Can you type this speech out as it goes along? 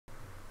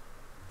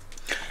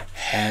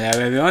Hello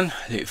everyone,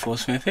 Luke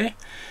Forsmith here.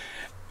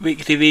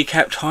 Weekly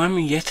recap time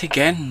yet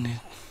again.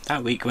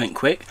 That week went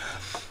quick.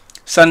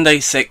 Sunday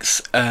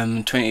 6,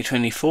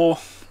 2024,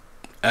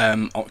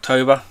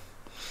 October,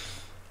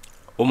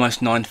 almost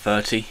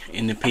 9:30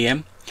 in the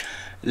PM.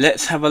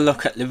 Let's have a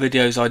look at the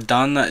videos I've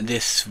done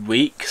this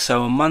week.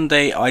 So on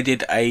Monday I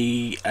did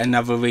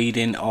another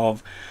reading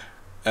of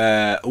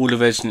all the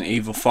Resident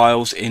Evil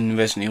files in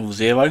Resident Evil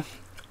 0.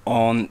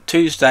 On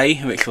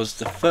Tuesday, which was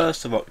the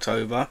 1st of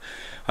October,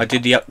 I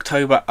did the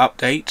October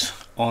update.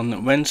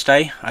 On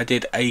Wednesday I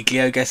did a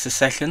GeoGuessr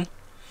session.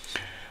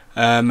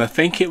 I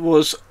think it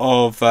was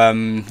of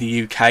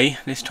the UK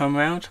this time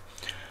around.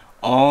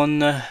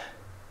 On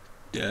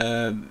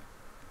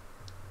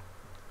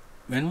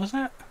when was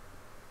that?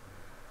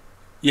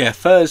 Yeah,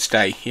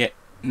 Thursday.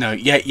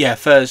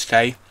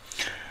 Thursday.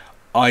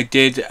 I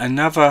did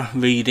another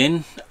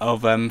reading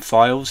of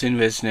files in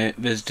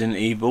Resident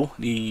Evil,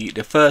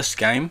 the first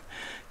game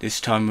this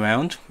time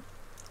around.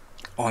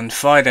 On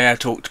Friday I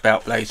talked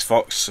about Blaze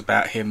Fox,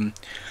 about him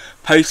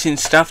posting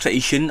stuff that he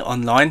shouldn't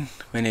online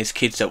when there's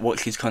kids that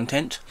watch his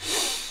content.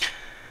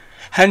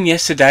 And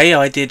yesterday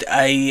I did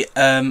a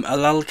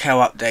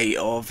lolcow update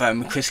of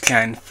Chris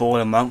Clan for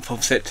the month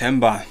of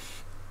September.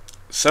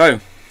 So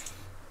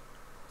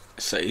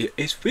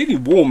it's really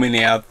warm in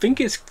here. I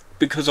think it's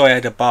because I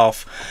had a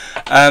bath.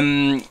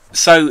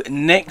 So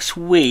next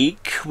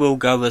week will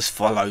go as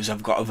follows.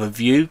 I've got a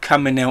review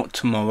coming out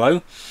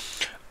tomorrow.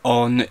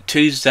 On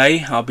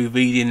Tuesday I'll be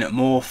reading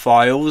more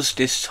files,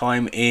 this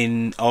time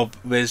of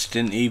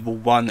Resident Evil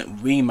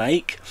 1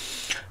 Remake,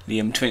 the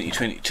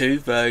 2022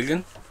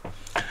 version,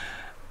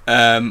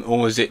 or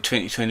was it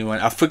 2021?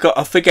 I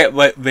forget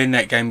when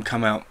that game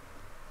come out.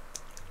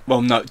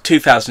 Well, no,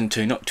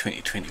 2002, not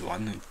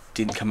 2021. It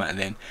didn't come out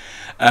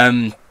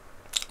then.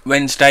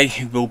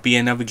 Wednesday will be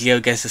another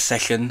GeoGuessr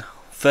session.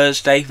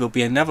 Thursday will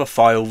be another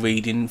file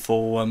reading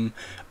for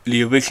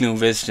the original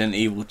Resident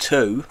Evil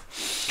 2.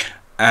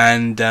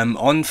 And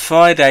on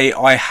Friday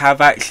I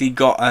have actually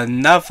got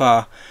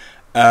another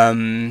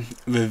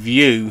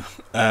review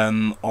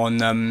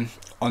on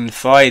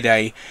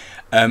Friday.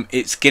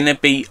 It's gonna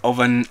be of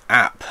an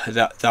app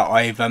that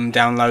I've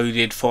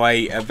downloaded for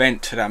a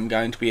event that I'm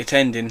going to be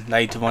attending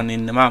later on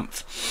in the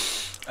month.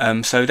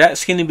 So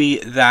that's going to be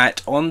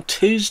that. On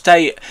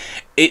Tuesday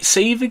it's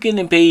either going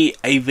to be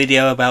a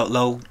video about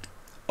LOL,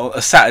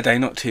 or Saturday,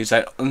 not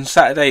Tuesday. On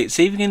Saturday it's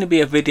either going to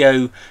be a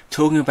video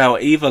talking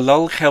about either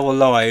lolcow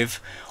Alive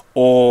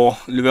or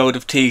the world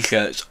of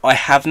t-shirts. I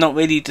have not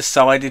really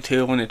decided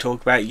who I want to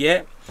talk about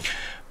yet,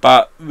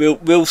 but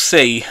we'll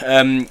see.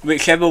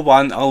 Whichever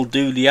one, I'll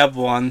do the other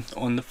one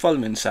on the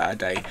following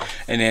Saturday,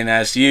 and then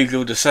as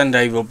usual the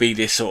Sunday will be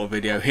this sort of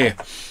video here.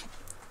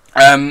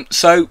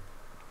 So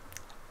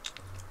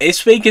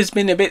this week has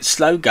been a bit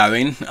slow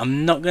going,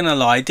 I'm not gonna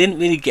lie. I didn't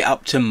really get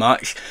up to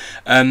much.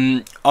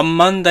 On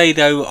Monday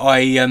though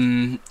I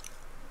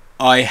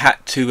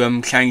had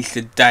to change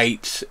the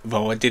date.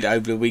 Well, I did it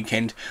over the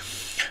weekend,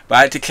 but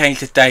I had to change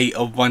the date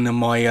of one of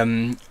my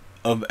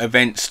of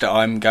events that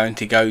I'm going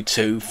to go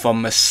to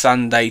from a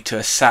Sunday to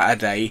a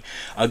Saturday.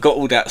 I got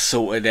all that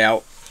sorted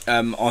out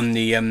on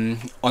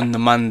the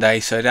Monday,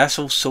 so that's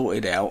all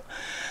sorted out.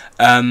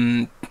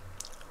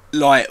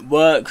 Like,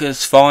 work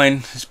was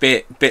fine. It's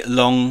a bit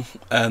long,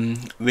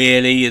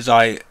 really,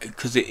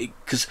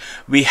 because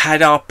we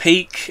had our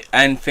peak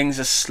and things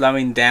are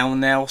slowing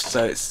down now.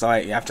 So it's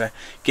like you have to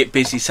get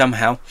busy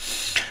somehow.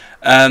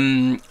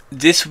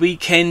 This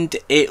weekend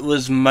it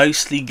was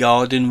mostly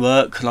garden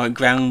work, like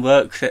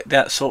groundwork,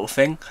 that sort of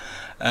thing.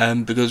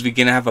 Because we're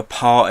gonna have a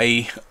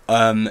party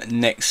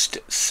next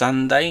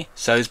Sunday,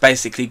 so it's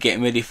basically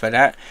getting ready for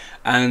that.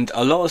 And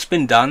a lot has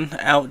been done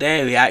out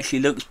there. It actually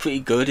looks pretty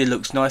good. It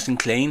looks nice and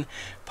clean,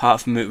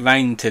 apart from it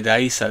rained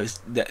today, so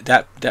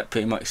that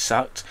pretty much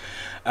sucked.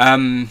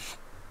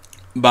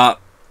 But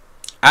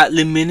at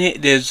the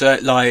minute there's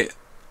like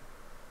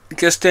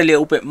just a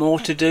little bit more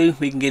to do.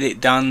 We can get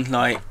it done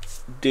like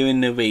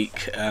during the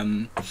week.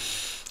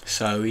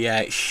 So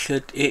yeah, it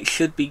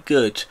should be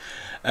good.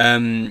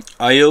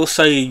 I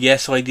also,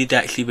 yes, I did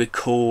actually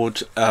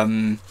record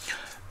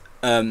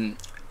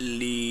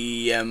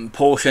the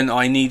portion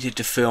I needed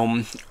to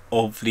film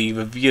of the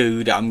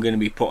review that I'm going to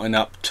be putting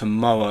up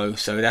tomorrow,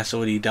 so that's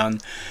already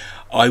done.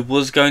 I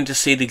was going to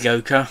see the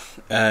Joker,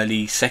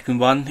 the second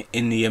one,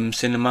 in the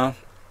cinema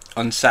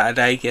on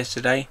Saturday,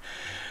 yesterday.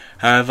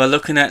 However,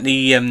 looking at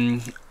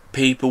the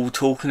people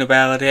talking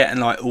about it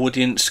and like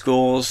audience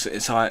scores,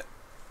 it's like,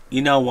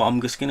 you know what,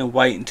 I'm just going to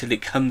wait until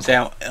it comes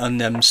out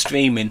on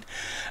streaming.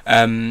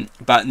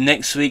 But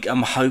next week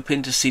I'm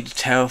hoping to see the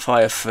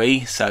Terrifier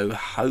 3, so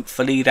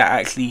hopefully that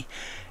actually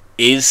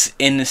is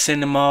in the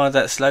cinema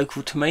that's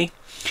local to me.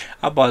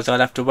 Otherwise I'd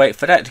have to wait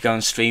for that to go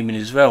on streaming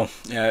as well.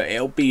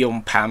 It'll be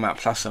on Paramount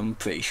Plus, I'm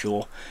pretty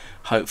sure.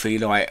 Hopefully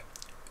like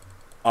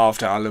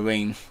after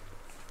Halloween.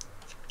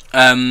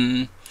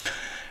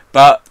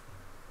 But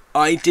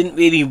I didn't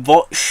really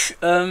watch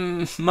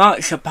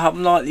much apart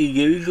from like the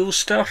usual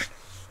stuff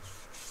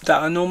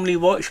that I normally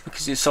watch,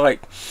 because it's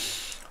like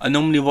I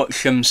normally watch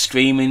some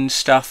streaming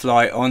stuff.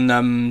 Like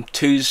on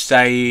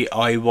Tuesday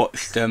I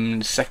watched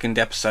the second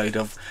episode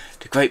of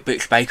The Great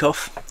British Bake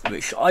Off,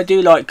 which I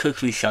do like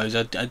cookery shows.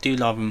 I do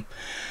love them.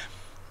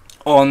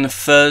 On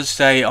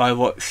Thursday I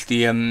watched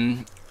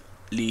the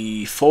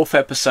fourth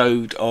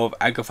episode of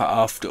Agatha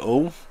After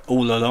All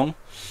Along.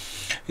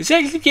 It's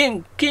actually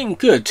getting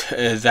good.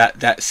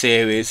 That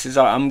series is.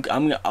 I'm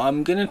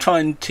gonna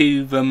try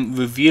to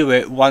review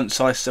it once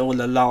I saw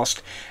the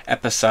last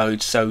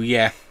episode. So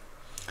yeah,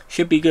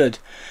 should be good.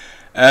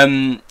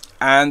 And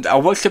I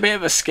watched a bit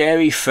of a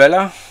scary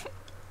thriller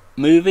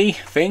movie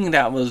thing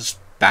that was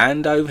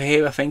banned over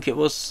here. I think it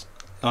was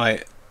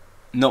like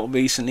not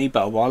recently,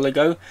 but a while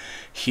ago.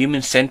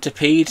 Human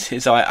Centipede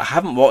is. I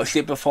haven't watched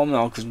it before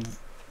now because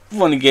I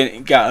want to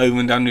get over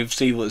and done with,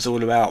 see what it's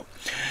all about.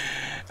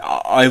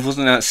 I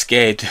wasn't that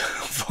scared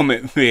from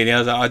it really.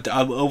 I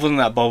wasn't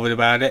that bothered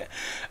about it.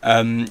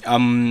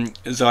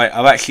 So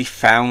I've actually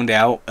found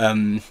out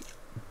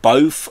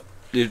both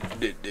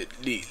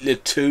the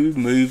two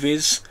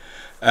movies,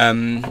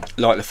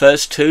 like the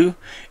first two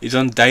is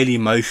on Daily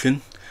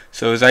Motion,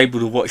 so I was able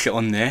to watch it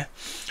on there.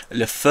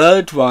 The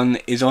third one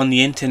is on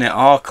the Internet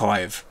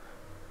Archive.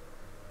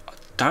 I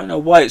don't know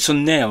why it's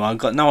on there. I've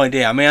got no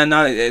idea. I mean, I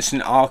know it's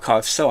an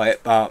archive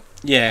site, but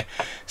yeah.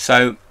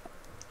 So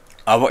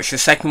I watched the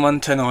second one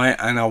tonight,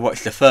 and I'll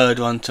watch the third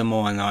one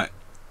tomorrow night.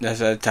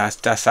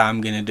 That's how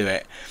I'm gonna do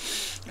it,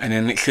 and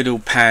then it should all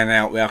pan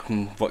out where I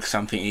can watch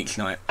something each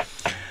night.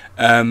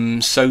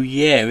 So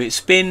yeah, it's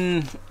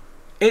been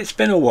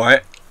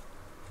alright.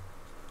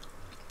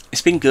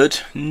 It's been good,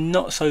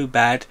 not so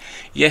bad.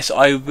 Yes,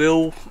 I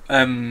will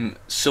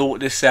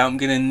sort this out. I'm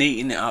gonna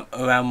neaten it up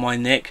around my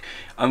neck.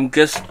 I'm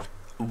just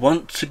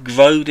want to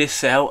grow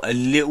this out a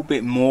little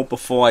bit more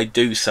before I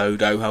do so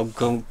though. I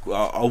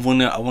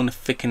wanna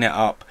thicken it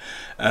up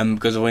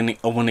because I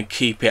wanna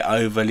keep it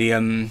over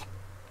the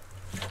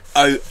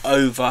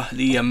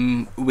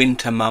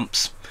winter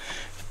months.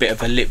 A bit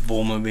of a lip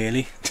warmer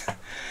really.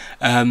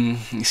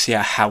 See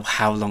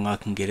how long I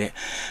can get it.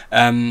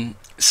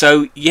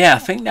 So yeah, I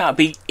think that'll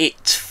be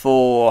it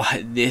for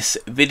this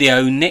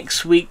video.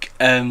 Next week,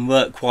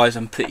 work wise,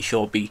 I'm pretty sure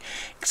it'll be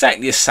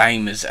exactly the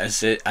same as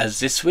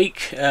this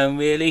week.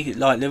 Really,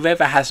 like the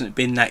weather hasn't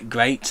been that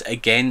great.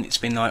 Again, it's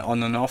been like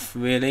on and off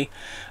really.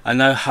 I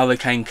know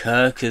Hurricane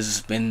Kirk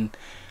has been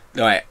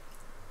like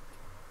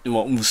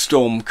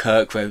Storm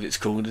Kirk, whatever it's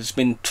called, has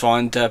been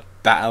trying to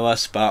batter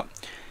us, but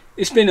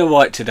it's been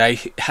alright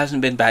today. It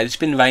hasn't been bad. It's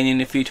been raining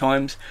a few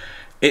times.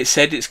 It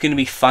said it's going to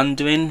be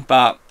thundering,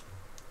 but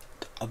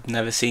I've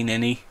never seen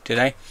any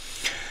today,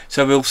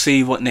 so we'll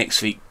see what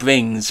next week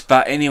brings.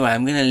 But anyway,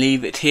 I'm going to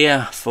leave it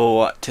here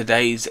for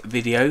today's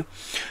video.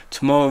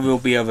 Tomorrow will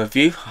be a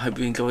review. I hope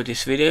you enjoyed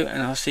this video,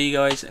 and I'll see you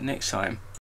guys next time.